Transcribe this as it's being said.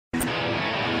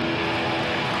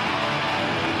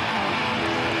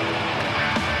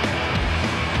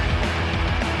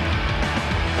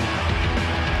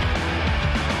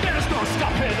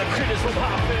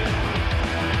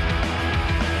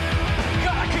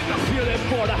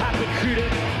for the happy Cretin.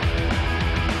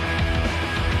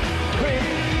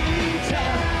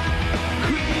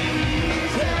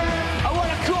 I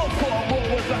want to call for more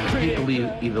with the Cretin.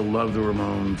 People either loved the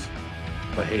Ramones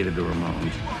or hated the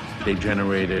Ramones. They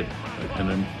generated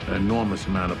an enormous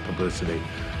amount of publicity.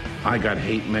 I got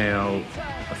hate mail,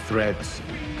 threats.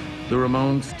 The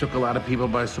Ramones took a lot of people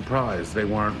by surprise. They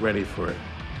weren't ready for it.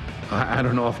 I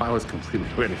don't know if I was completely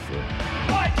ready for it.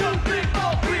 1, 2, 3,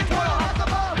 4, 3, 12, half the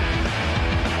ball. 4,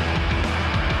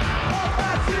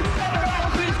 5, 6, 7,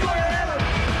 8, please go ahead.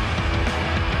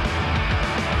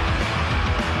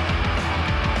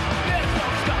 There's no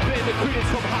stopping the Cretin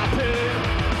from hopping.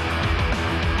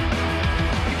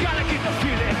 You gotta get the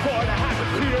feeling for the happy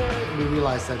Cretin. We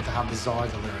realized that how bizarre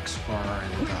the lyrics were,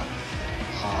 and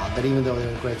that even though they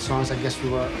were great songs, I guess we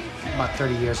were about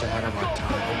 30 years ahead of our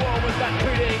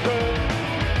time.